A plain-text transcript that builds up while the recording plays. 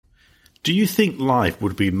Do you think life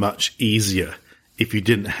would be much easier if you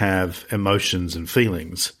didn't have emotions and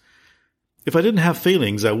feelings? If I didn't have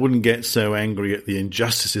feelings, I wouldn't get so angry at the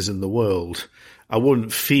injustices in the world. I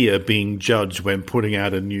wouldn't fear being judged when putting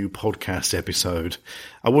out a new podcast episode.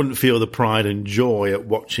 I wouldn't feel the pride and joy at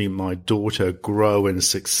watching my daughter grow and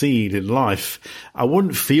succeed in life. I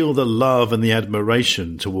wouldn't feel the love and the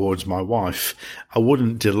admiration towards my wife. I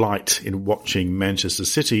wouldn't delight in watching Manchester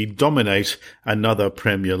City dominate another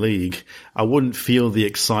Premier League. I wouldn't feel the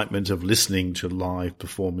excitement of listening to live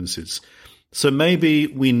performances. So maybe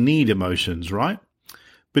we need emotions, right?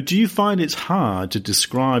 But do you find it's hard to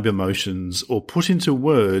describe emotions or put into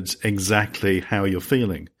words exactly how you're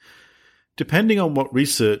feeling? Depending on what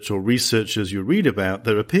research or researchers you read about,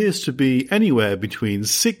 there appears to be anywhere between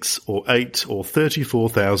 6 or 8 or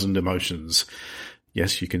 34,000 emotions.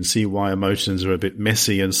 Yes, you can see why emotions are a bit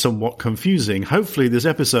messy and somewhat confusing. Hopefully this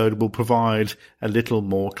episode will provide a little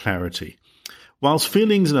more clarity. Whilst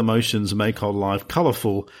feelings and emotions make our life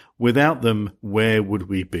colourful, without them, where would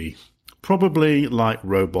we be? Probably like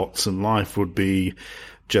robots, and life would be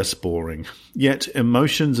just boring. Yet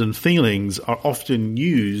emotions and feelings are often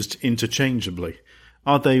used interchangeably.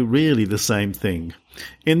 Are they really the same thing?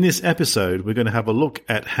 In this episode, we're going to have a look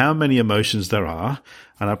at how many emotions there are,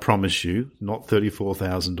 and I promise you, not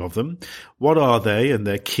 34,000 of them. What are they and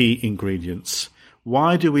their key ingredients?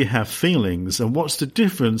 Why do we have feelings, and what's the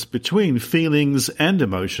difference between feelings and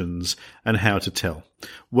emotions, and how to tell?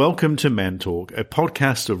 Welcome to Man Talk, a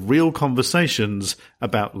podcast of real conversations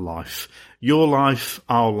about life. Your life,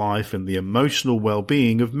 our life, and the emotional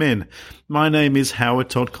well-being of men. My name is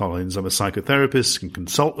Howard Todd Collins. I'm a psychotherapist and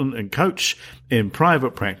consultant and coach in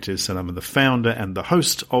private practice, and I'm the founder and the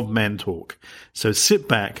host of Man Talk. So sit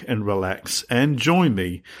back and relax and join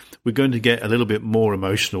me. We're going to get a little bit more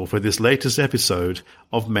emotional for this latest episode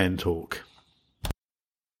of Man Talk.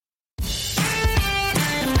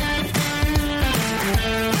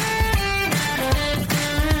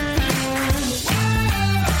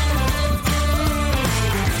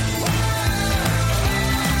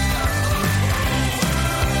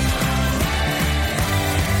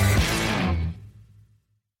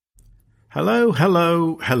 Hello,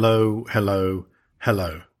 hello, hello, hello,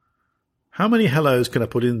 hello. How many hellos can I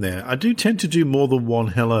put in there? I do tend to do more than one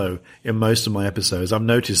hello in most of my episodes. I've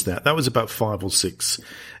noticed that. That was about 5 or 6.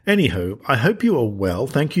 Anyhow, I hope you are well.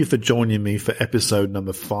 Thank you for joining me for episode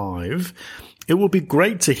number 5. It will be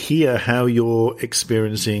great to hear how you're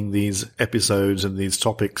experiencing these episodes and these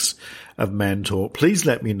topics of Man Talk. Please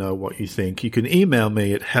let me know what you think. You can email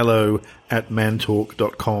me at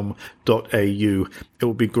hello@mantalk.com.au. It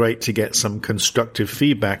will be great to get some constructive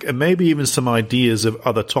feedback and maybe even some ideas of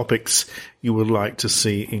other topics you would like to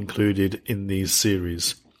see included in these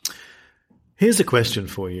series. Here's a question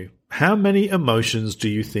for you. How many emotions do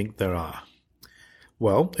you think there are?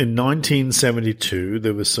 Well, in 1972,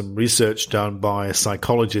 there was some research done by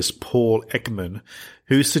psychologist Paul Ekman,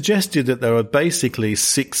 who suggested that there are basically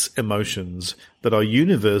 6 emotions that are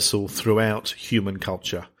universal throughout human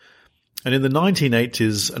culture. And in the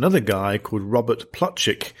 1980s, another guy called Robert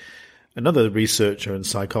Plutchik, another researcher and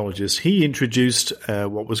psychologist, he introduced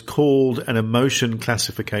what was called an emotion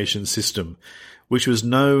classification system, which was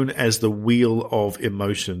known as the Wheel of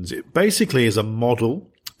Emotions. It basically is a model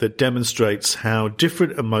that demonstrates how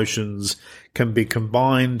different emotions can be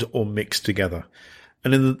combined or mixed together.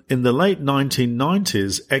 And in the late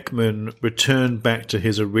 1990s, Ekman returned back to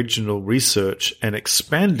his original research and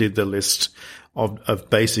expanded the list of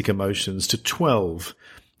basic emotions to 12,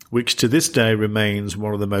 which to this day remains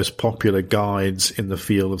one of the most popular guides in the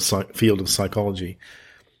field of psychology.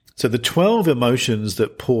 So the 12 emotions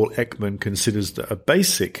that Paul Ekman considers that are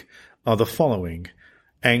basic are the following: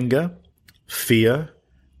 anger, fear,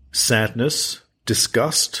 sadness,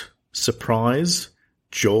 disgust, surprise,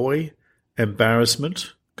 joy,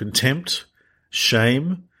 embarrassment, contempt,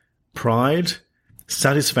 shame, pride,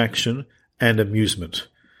 satisfaction, and amusement.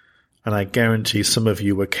 And I guarantee some of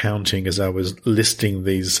you were counting as I was listing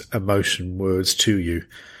these emotion words to you.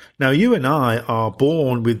 Now, you and I are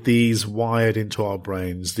born with these wired into our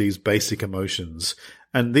brains, these basic emotions.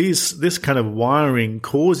 And this kind of wiring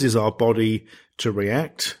causes our body to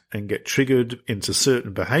react and get triggered into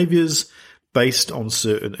certain behaviors based on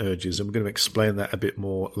certain urges. And we're going to explain that a bit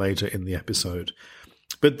more later in the episode.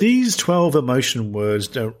 But these 12 emotion words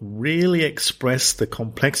don't really express the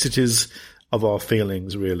complexities of our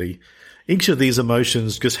feelings, really. Each of these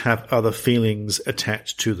emotions just have other feelings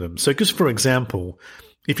attached to them. So just for example,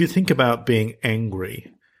 if you think about being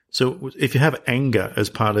angry, so if you have anger as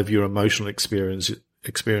part of your emotional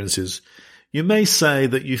experiences, you may say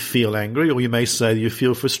that you feel angry, or you may say that you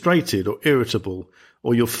feel frustrated or irritable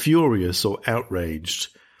or you're furious or outraged.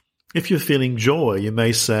 If you're feeling joy, you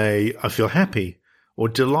may say, I feel happy, or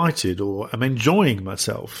delighted, or I'm enjoying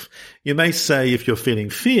myself. You may say, if you're feeling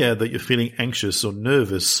fear, that you're feeling anxious or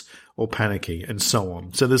nervous or panicky, and so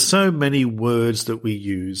on. So there's so many words that we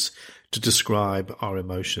use to describe our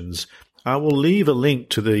emotions. I will leave a link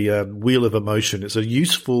to the Wheel of Emotion. It's a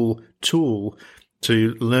useful tool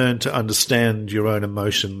to learn to understand your own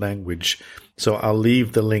emotion language. So I'll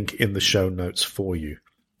leave the link in the show notes for you.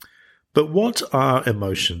 But what are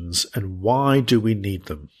emotions and why do we need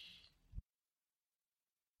them?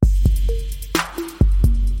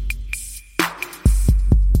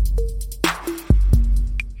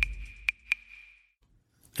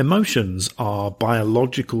 Emotions are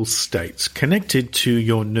biological states connected to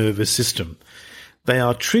your nervous system. They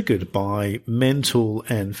are triggered by mental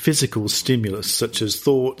and physical stimulus such as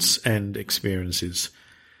thoughts and experiences.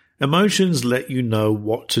 Emotions let you know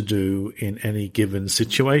what to do in any given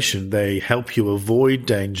situation. They help you avoid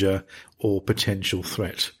danger or potential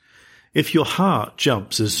threat. If your heart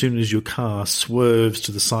jumps as soon as your car swerves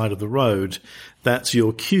to the side of the road, that's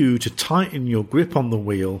your cue to tighten your grip on the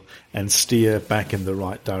wheel and steer back in the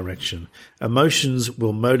right direction. Emotions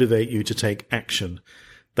will motivate you to take action.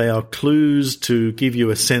 They are clues to give you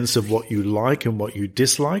a sense of what you like and what you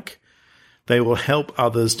dislike. They will help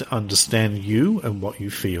others to understand you and what you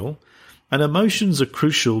feel. And emotions are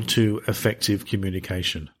crucial to effective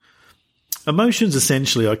communication. Emotions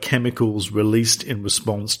essentially are chemicals released in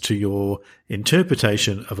response to your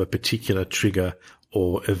interpretation of a particular trigger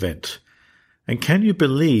or event. And can you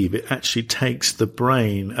believe it actually takes the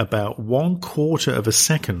brain about 1/4 of a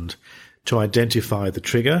second to identify the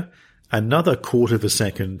trigger, another 1/4 of a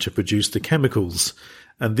second to produce the chemicals?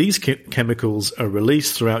 And these chemicals are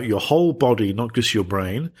released throughout your whole body, not just your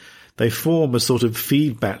brain. They form a sort of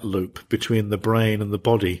feedback loop between the brain and the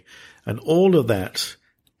body. And all of that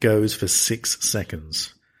goes for 6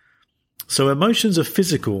 seconds. So emotions are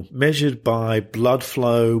physical, measured by blood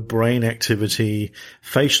flow, brain activity,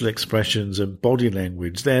 facial expressions, and body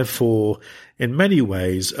language. Therefore, in many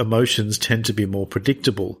ways, emotions tend to be more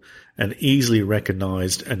predictable and easily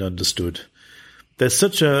recognized and understood. There's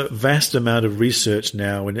such a vast amount of research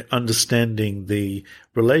now in understanding the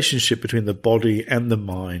relationship between the body and the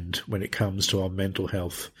mind when it comes to our mental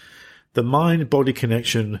health. The mind-body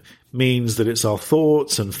connection means that it's our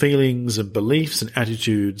thoughts and feelings and beliefs and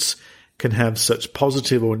attitudes can have such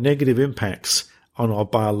positive or negative impacts on our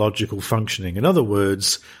biological functioning. In other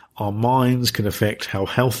words, our minds can affect how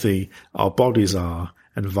healthy our bodies are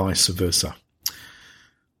and vice versa.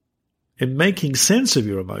 In making sense of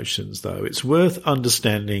your emotions, though, it's worth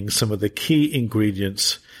understanding some of the key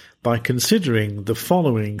ingredients by considering the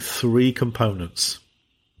following 3 components.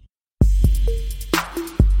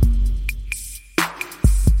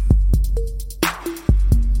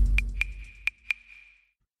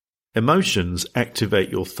 Emotions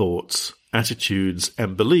activate your thoughts, attitudes,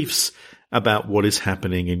 and beliefs about what is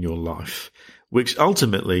happening in your life, which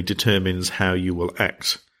ultimately determines how you will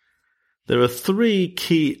act. There are 3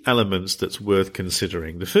 key elements that's worth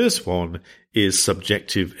considering. The first one is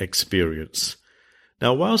subjective experience.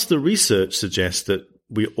 Now, whilst the research suggests that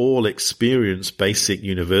we all experience basic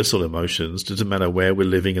universal emotions, doesn't matter where we're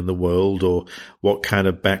living in the world or what kind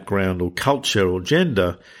of background or culture or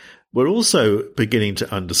gender, we're also beginning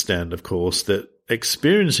to understand, of course, that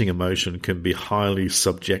experiencing emotion can be highly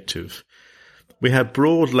subjective. We have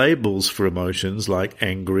broad labels for emotions like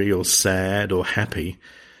angry or sad or happy,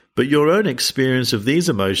 but your own experience of these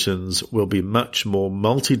emotions will be much more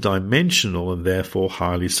multidimensional and therefore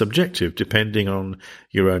highly subjective, depending on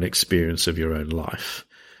your own experience of your own life.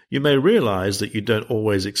 You may realize that you don't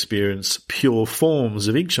always experience pure forms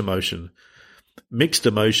of each emotion. Mixed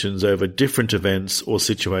emotions over different events or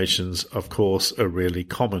situations, of course, are really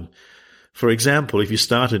common. For example, if you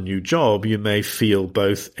start a new job, you may feel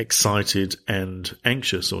both excited and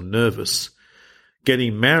anxious or nervous.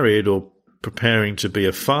 Getting married or preparing to be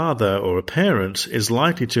a father or a parent is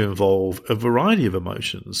likely to involve a variety of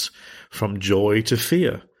emotions, from joy to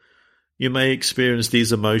fear. You may experience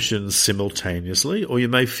these emotions simultaneously, or you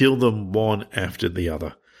may feel them one after the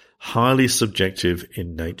other, highly subjective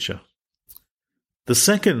in nature. The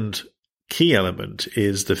second key element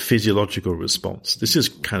is the physiological response. This is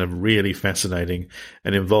kind of really fascinating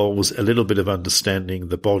and involves a little bit of understanding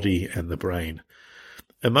the body and the brain.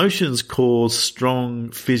 Emotions cause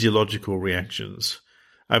strong physiological reactions.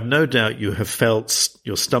 I've no doubt you have felt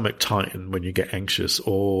your stomach tighten when you get anxious,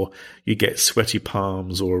 or you get sweaty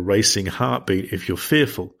palms or a racing heartbeat if you're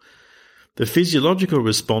fearful. The physiological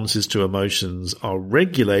responses to emotions are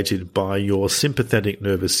regulated by your sympathetic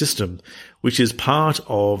nervous system, which is part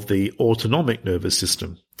of the autonomic nervous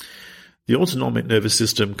system. The autonomic nervous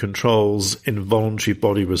system controls involuntary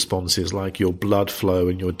body responses like your blood flow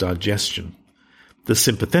and your digestion. The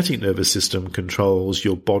sympathetic nervous system controls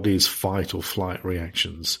your body's fight or flight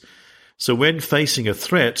reactions. So when facing a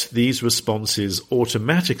threat, these responses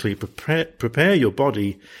automatically prepare your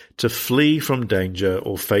body to flee from danger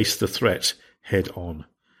or face the threat head on.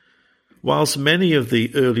 Whilst many of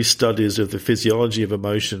the early studies of the physiology of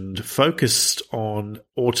emotion focused on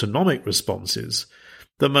autonomic responses,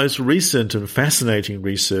 the most recent and fascinating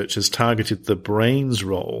research has targeted the brain's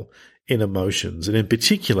role in emotions, and in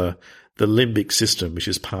particular, the limbic system, which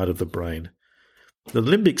is part of the brain. The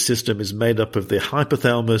limbic system is made up of the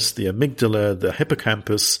hypothalamus, the amygdala, the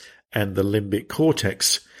hippocampus, and the limbic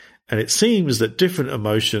cortex, and it seems that different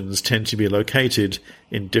emotions tend to be located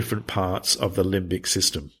in different parts of the limbic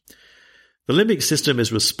system. The limbic system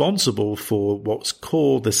is responsible for what's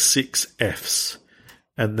called the 6 Fs,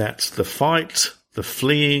 and that's the fight, the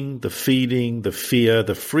fleeing, the feeding, the fear,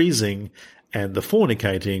 the freezing, and the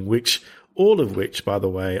fornicating, all of which, by the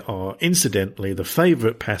way, are incidentally the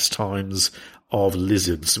favourite pastimes of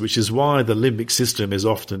lizards, which is why the limbic system is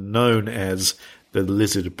often known as the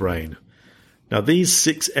lizard brain. Now, these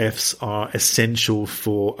 6 Fs are essential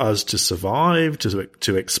for us to survive,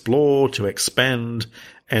 to explore, to expand,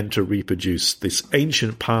 and to reproduce. This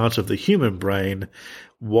ancient part of the human brain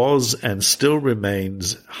was and still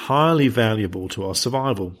remains highly valuable to our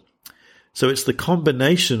survival. So it's the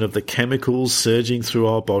combination of the chemicals surging through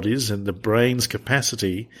our bodies and the brain's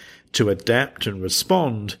capacity to adapt and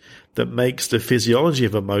respond that makes the physiology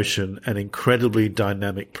of emotion an incredibly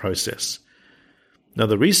dynamic process. Now,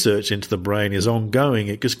 the research into the brain is ongoing.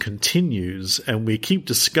 It just continues, and we keep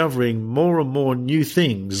discovering more and more new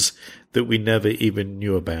things that we never even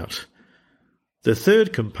knew about. The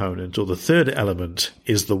third component, or the third element,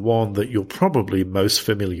 is the one that you're probably most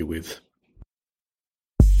familiar with.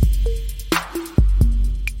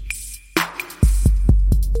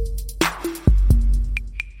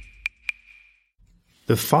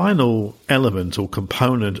 The final element or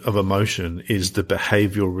component of emotion is the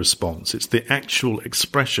behavioral response. It's the actual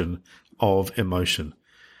expression of emotion.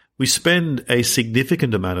 We spend a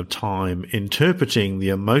significant amount of time interpreting the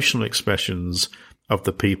emotional expressions of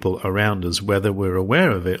the people around us, whether we're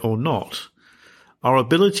aware of it or not. Our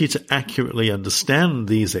ability to accurately understand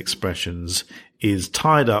these expressions is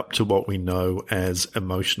tied up to what we know as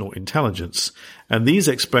emotional intelligence. And these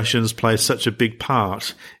expressions play such a big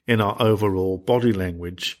part in our overall body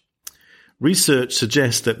language. Research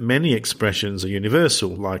suggests that many expressions are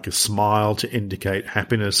universal, like a smile to indicate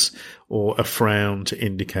happiness or a frown to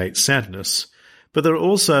indicate sadness. But there are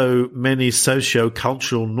also many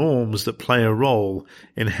socio-cultural norms that play a role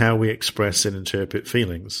in how we express and interpret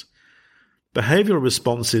feelings. Behavioral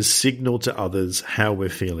responses signal to others how we're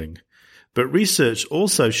feeling, but research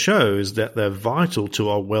also shows that they're vital to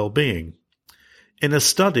our well-being. In a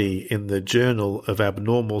study in the Journal of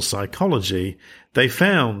Abnormal Psychology, they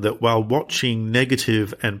found that while watching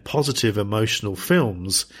negative and positive emotional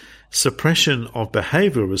films, suppression of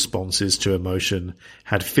behavioral responses to emotion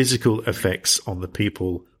had physical effects on the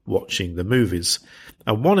people watching the movies.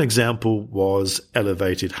 And one example was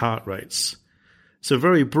elevated heart rates. So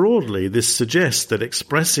very broadly, this suggests that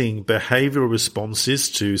expressing behavioral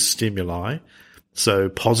responses to stimuli, so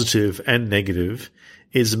positive and negative,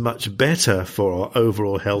 is much better for our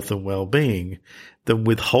overall health and well-being than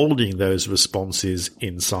withholding those responses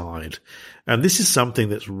inside. And this is something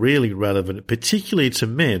that's really relevant, particularly to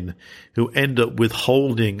men who end up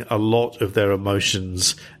withholding a lot of their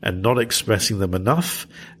emotions and not expressing them enough,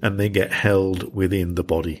 and they get held within the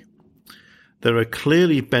body. There are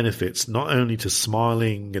clearly benefits not only to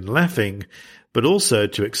smiling and laughing, but also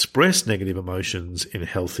to express negative emotions in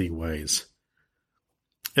healthy ways.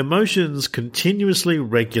 Emotions continuously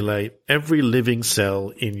regulate every living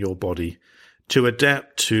cell in your body to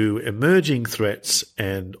adapt to emerging threats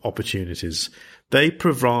and opportunities. They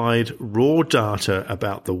provide raw data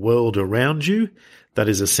about the world around you that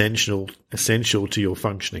is essential to your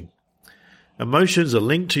functioning. Emotions are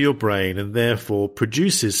linked to your brain and therefore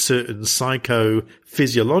produces certain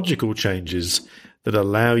psychophysiological changes that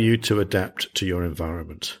allow you to adapt to your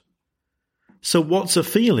environment. So what's a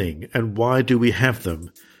feeling and why do we have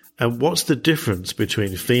them? And what's the difference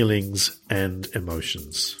between feelings and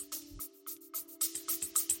emotions?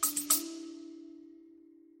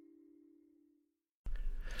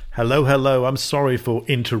 Hello. I'm sorry for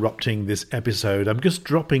interrupting this episode. I'm just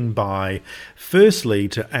dropping by, firstly,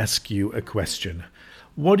 to ask you a question.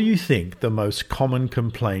 What do you think the most common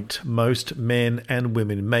complaint most men and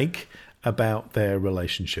women make about their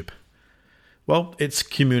relationship? Well, it's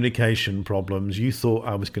communication problems. You thought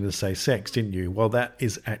I was going to say sex, didn't you? Well, that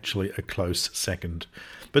is actually a close second.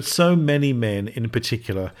 But so many men in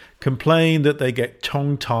particular complain that they get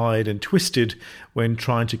tongue-tied and twisted when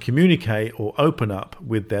trying to communicate or open up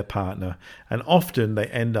with their partner, and often they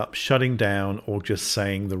end up shutting down or just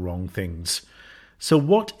saying the wrong things. So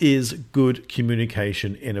what is good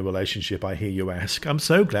communication in a relationship, I hear you ask? I'm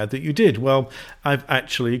so glad that you did. Well, I've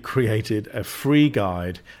actually created a free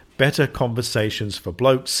guide, Better Conversations for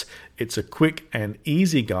Blokes. It's a quick and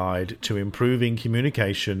easy guide to improving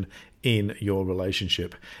communication in your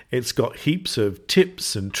relationship. It's got heaps of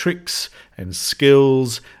tips and tricks and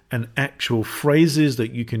skills and actual phrases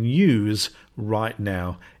that you can use right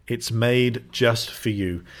now. It's made just for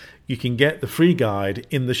you. You can get the free guide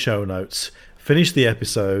in the show notes. Finish the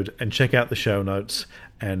episode and check out the show notes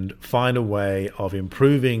and find a way of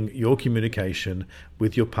improving your communication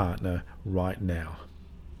with your partner right now.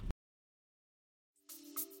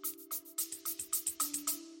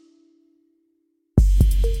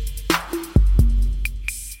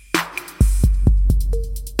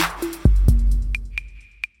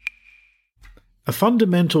 A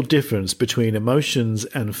fundamental difference between emotions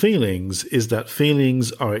and feelings is that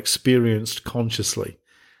feelings are experienced consciously,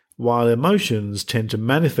 while emotions tend to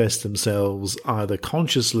manifest themselves either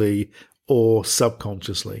consciously or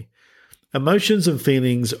subconsciously. Emotions and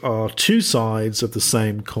feelings are two sides of the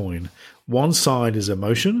same coin. One side is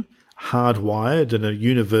emotion, hardwired and a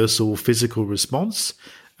universal physical response,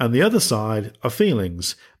 and the other side are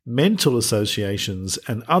feelings, mental associations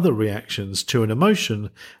and other reactions to an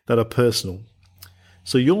emotion that are personal.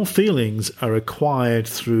 So your feelings are acquired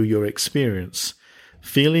through your experience.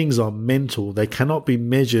 Feelings are mental. They cannot be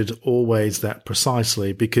measured always that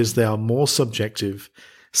precisely because they are more subjective,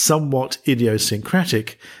 somewhat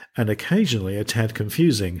idiosyncratic, and occasionally a tad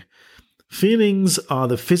confusing. Feelings are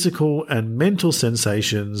the physical and mental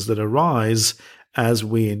sensations that arise as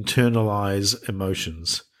we internalize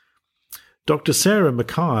emotions. Dr. Sarah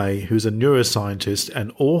Mackay, who's a neuroscientist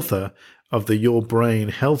and author of the Your Brain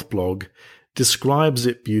Health blog, describes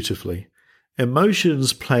it beautifully.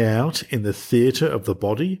 Emotions play out in the theatre of the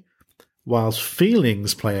body, whilst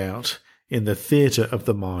feelings play out in the theatre of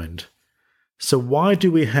the mind. So why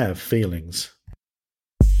do we have feelings?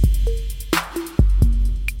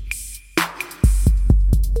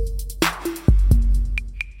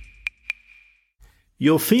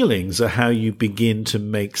 Your feelings are how you begin to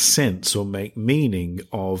make sense or make meaning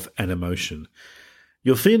of an emotion.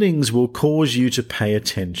 Your feelings will cause you to pay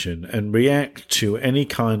attention and react to any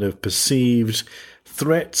kind of perceived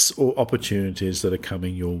threats or opportunities that are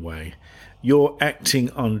coming your way. You're acting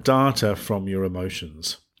on data from your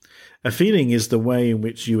emotions. A feeling is the way in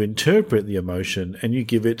which you interpret the emotion and you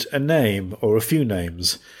give it a name or a few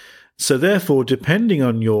names. So therefore, depending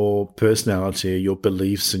on your personality, your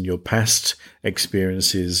beliefs and your past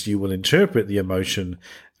experiences, you will interpret the emotion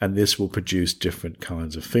and this will produce different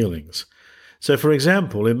kinds of feelings. So, for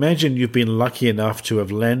example, imagine you've been lucky enough to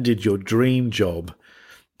have landed your dream job.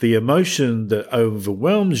 The emotion that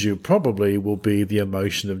overwhelms you probably will be the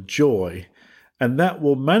emotion of joy, and that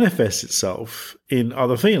will manifest itself in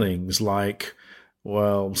other feelings like,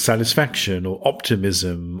 well, satisfaction or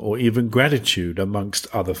optimism or even gratitude, amongst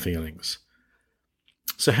other feelings.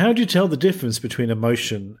 So how do you tell the difference between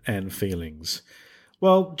emotion and feelings?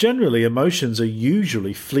 Well, generally, emotions are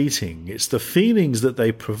usually fleeting. It's the feelings that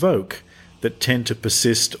they provoke that tend to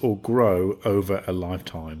persist or grow over a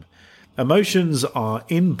lifetime. Emotions are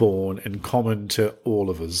inborn and common to all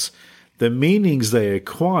of us. The meanings they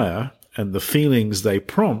acquire and the feelings they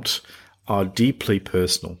prompt are deeply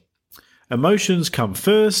personal. Emotions come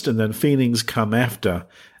first and then feelings come after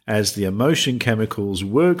as the emotion chemicals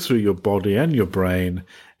work through your body and your brain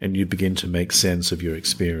and you begin to make sense of your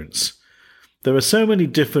experience. There are so many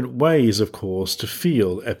different ways, of course, to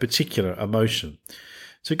feel a particular emotion.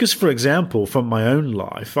 So just for example, from my own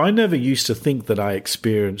life, I never used to think that I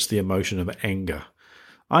experienced the emotion of anger.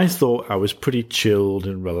 I thought I was pretty chilled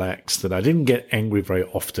and relaxed, that I didn't get angry very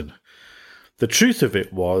often. The truth of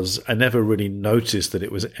it was I never really noticed that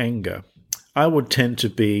it was anger. I would tend to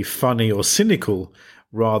be funny or cynical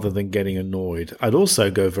rather than getting annoyed. I'd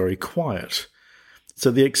also go very quiet.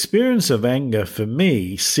 So the experience of anger for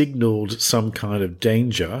me signaled some kind of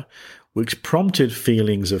danger, which prompted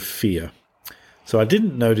feelings of fear. So I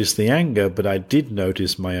didn't notice the anger, but I did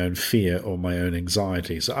notice my own fear or my own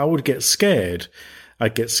anxiety. So I would get scared.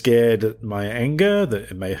 I'd get scared at my anger,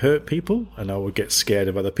 that it may hurt people, and I would get scared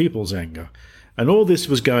of other people's anger. And all this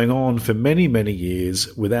was going on for many, many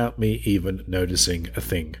years without me even noticing a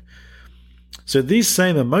thing. So these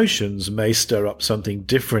same emotions may stir up something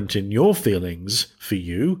different in your feelings for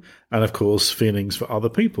you, and of course feelings for other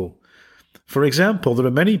people. For example, there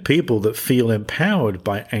are many people that feel empowered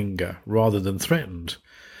by anger rather than threatened.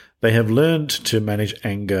 They have learned to manage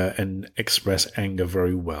anger and express anger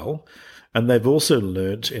very well, and they've also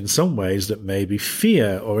learnt in some ways that maybe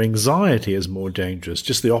fear or anxiety is more dangerous,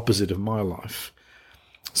 just the opposite of my life.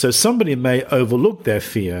 So somebody may overlook their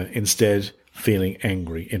fear, instead feeling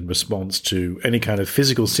angry in response to any kind of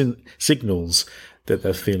physical signals that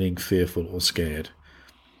they're feeling fearful or scared.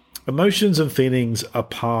 Emotions and feelings are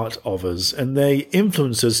part of us, and they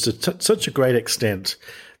influence us to such a great extent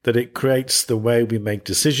that it creates the way we make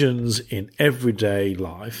decisions in everyday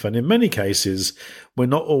life. And in many cases, we're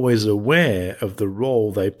not always aware of the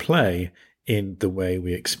role they play in the way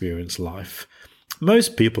we experience life.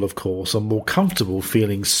 Most people, of course, are more comfortable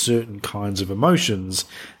feeling certain kinds of emotions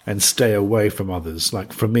and stay away from others.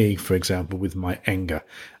 Like for me, for example, with my anger,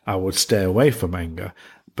 I would stay away from anger,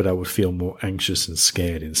 but I would feel more anxious and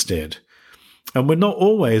scared instead. And we're not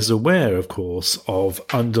always aware, of course, of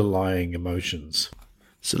underlying emotions.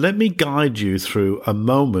 So let me guide you through a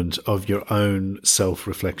moment of your own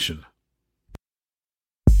self-reflection.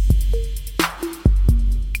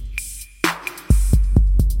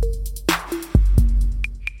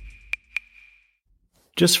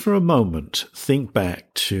 Just for a moment, think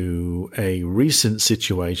back to a recent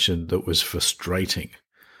situation that was frustrating.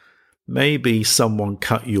 Maybe someone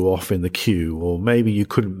cut you off in the queue, or maybe you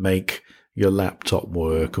couldn't make your laptop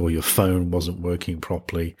work, or your phone wasn't working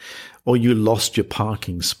properly, or you lost your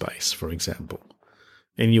parking space, for example,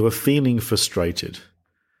 and you were feeling frustrated.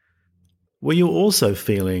 Were you also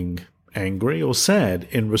feeling angry or sad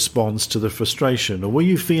in response to the frustration, or were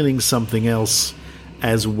you feeling something else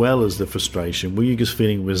as well as the frustration? Were you just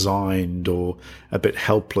feeling resigned or a bit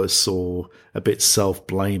helpless or a bit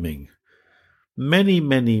self-blaming? Many,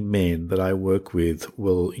 many men that I work with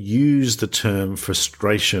will use the term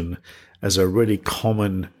frustration as a really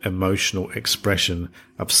common emotional expression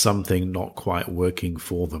of something not quite working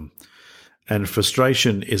for them. And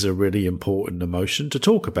frustration is a really important emotion to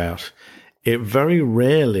talk about. It very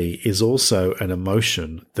rarely is also an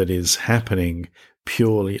emotion that is happening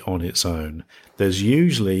purely on its own. There's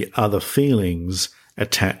usually other feelings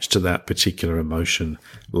attached to that particular emotion,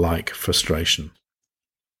 like frustration.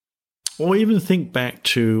 Or even think back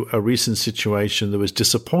to a recent situation that was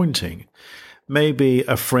disappointing. Maybe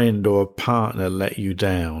a friend or a partner let you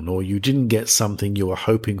down, or you didn't get something you were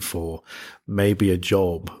hoping for, maybe a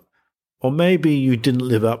job. Or maybe you didn't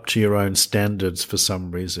live up to your own standards for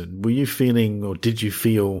some reason. Were you feeling, or did you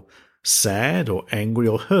feel sad or angry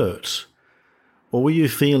or hurt? Or were you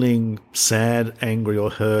feeling sad, angry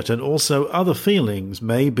or hurt, and also other feelings,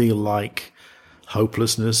 maybe like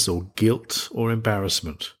hopelessness or guilt or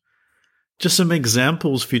embarrassment? Just some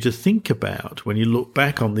examples for you to think about when you look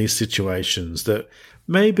back on these situations that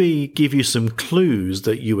maybe give you some clues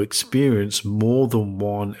that you experience more than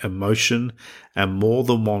one emotion and more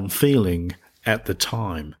than one feeling at the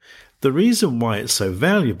time. The reason why it's so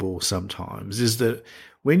valuable sometimes is that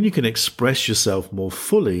when you can express yourself more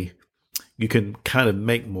fully, you can kind of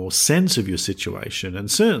make more sense of your situation. And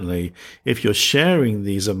certainly, if you're sharing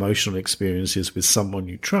these emotional experiences with someone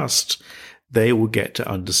you trust, they will get to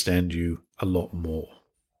understand you a lot more.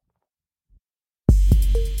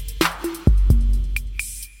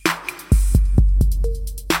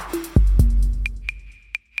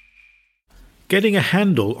 Getting a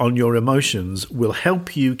handle on your emotions will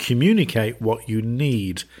help you communicate what you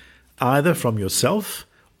need, either from yourself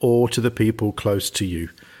or to the people close to you.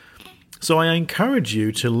 So I encourage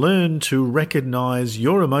you to learn to recognize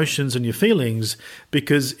your emotions and your feelings,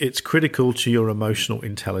 because it's critical to your emotional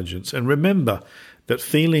intelligence. And remember that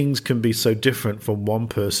feelings can be so different from one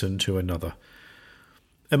person to another.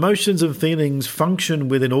 Emotions and feelings function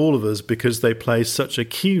within all of us because they play such a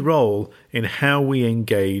key role in how we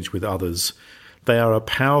engage with others. They are a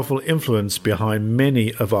powerful influence behind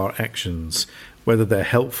many of our actions, whether they're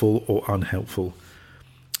helpful or unhelpful.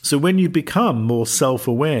 So when you become more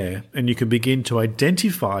self-aware and you can begin to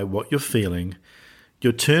identify what you're feeling,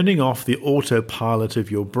 you're turning off the autopilot of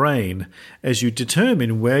your brain as you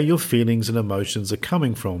determine where your feelings and emotions are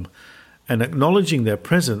coming from, and acknowledging their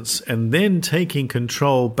presence, and then taking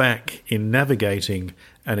control back in navigating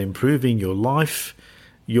and improving your life,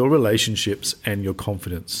 your relationships, and your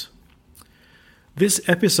confidence. This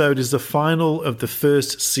episode is the final of the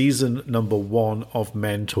first season number 1 of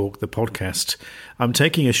Men Talk, the podcast. I'm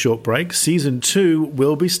taking a short break. Season 2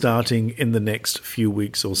 will be starting in the next few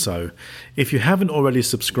weeks or so. If you haven't already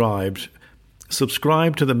subscribed,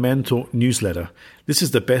 subscribe to the Man Talk newsletter. This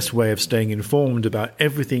is the best way of staying informed about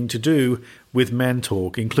everything to do with Man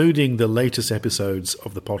Talk, including the latest episodes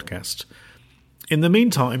of the podcast. In the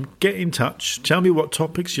meantime, get in touch. Tell me what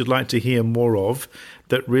topics you'd like to hear more of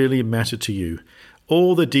that really matter to you.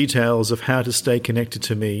 All the details of how to stay connected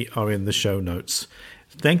to me are in the show notes.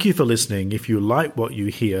 Thank you for listening. If you like what you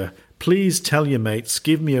hear, please tell your mates,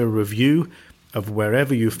 give me a review of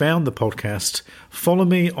wherever you found the podcast. Follow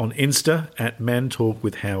me on Insta at Man Talk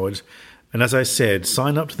with Howard. And as I said,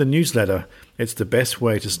 sign up to the newsletter. It's the best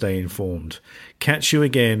way to stay informed. Catch you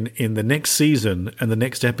again in the next season and the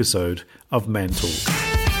next episode of Man Talk.